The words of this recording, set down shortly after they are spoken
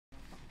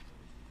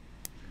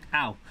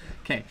Ow.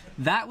 Okay,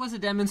 that was a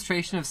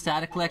demonstration of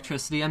static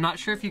electricity. I'm not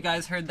sure if you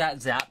guys heard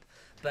that zap,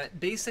 but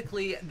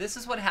basically this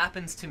is what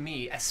happens to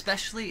me,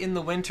 especially in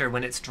the winter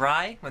when it's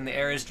dry, when the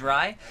air is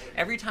dry.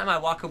 Every time I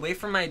walk away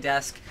from my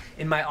desk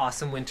in my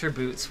awesome winter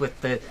boots with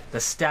the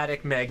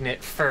static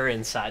magnet fur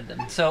inside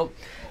them. So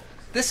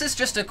this is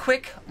just a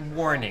quick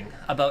warning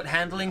about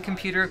handling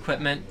computer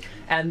equipment,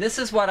 and this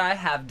is what I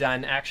have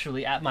done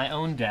actually at my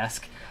own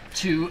desk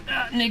to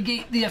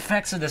negate the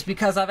effects of this,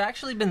 because I've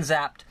actually been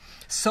zapped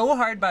so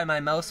hard by my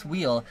mouse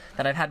wheel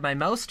that I've had my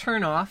mouse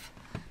turn off,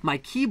 my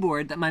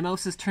keyboard that my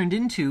mouse is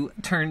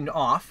turned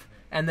off,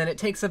 and then it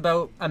takes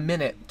about a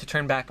minute to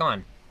turn back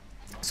on.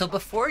 So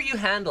before you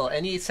handle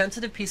any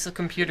sensitive piece of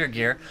computer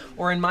gear,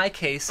 or in my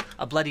case,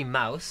 a bloody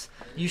mouse,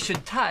 you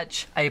should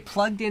touch a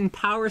plugged-in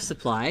power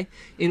supply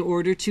in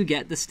order to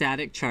get the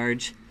static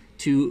charge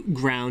to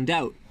ground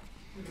out.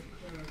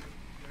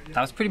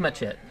 That was pretty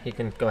much it. You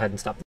can go ahead and stop.